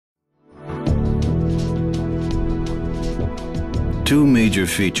Two major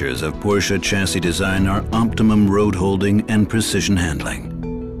features of Porsche chassis design are optimum road holding and precision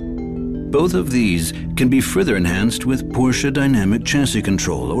handling. Both of these can be further enhanced with Porsche Dynamic Chassis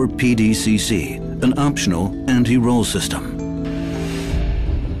Control, or PDCC, an optional anti-roll system.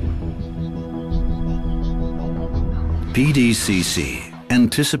 PDCC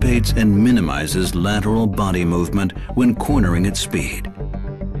anticipates and minimizes lateral body movement when cornering at speed.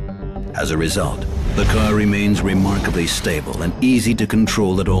 As a result, the car remains remarkably stable and easy to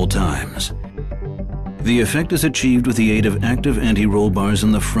control at all times. The effect is achieved with the aid of active anti-roll bars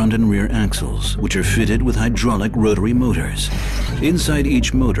in the front and rear axles, which are fitted with hydraulic rotary motors. Inside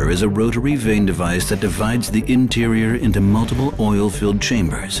each motor is a rotary vane device that divides the interior into multiple oil-filled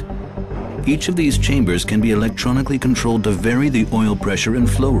chambers. Each of these chambers can be electronically controlled to vary the oil pressure and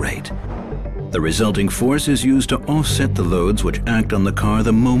flow rate. The resulting force is used to offset the loads which act on the car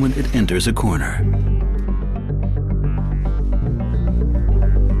the moment it enters a corner.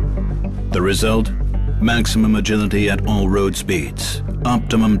 The result? Maximum agility at all road speeds,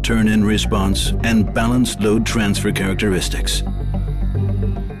 optimum turn-in response, and balanced load transfer characteristics.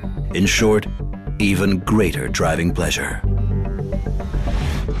 In short, even greater driving pleasure.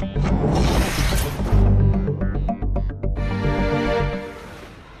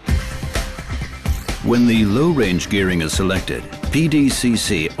 When the low-range gearing is selected,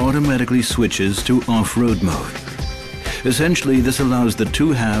 PDCC automatically switches to off-road mode. Essentially, this allows the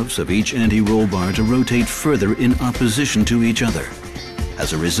two halves of each anti-roll bar to rotate further in opposition to each other.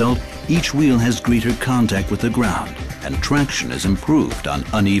 As a result, each wheel has greater contact with the ground, and traction is improved on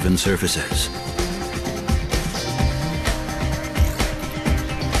uneven surfaces.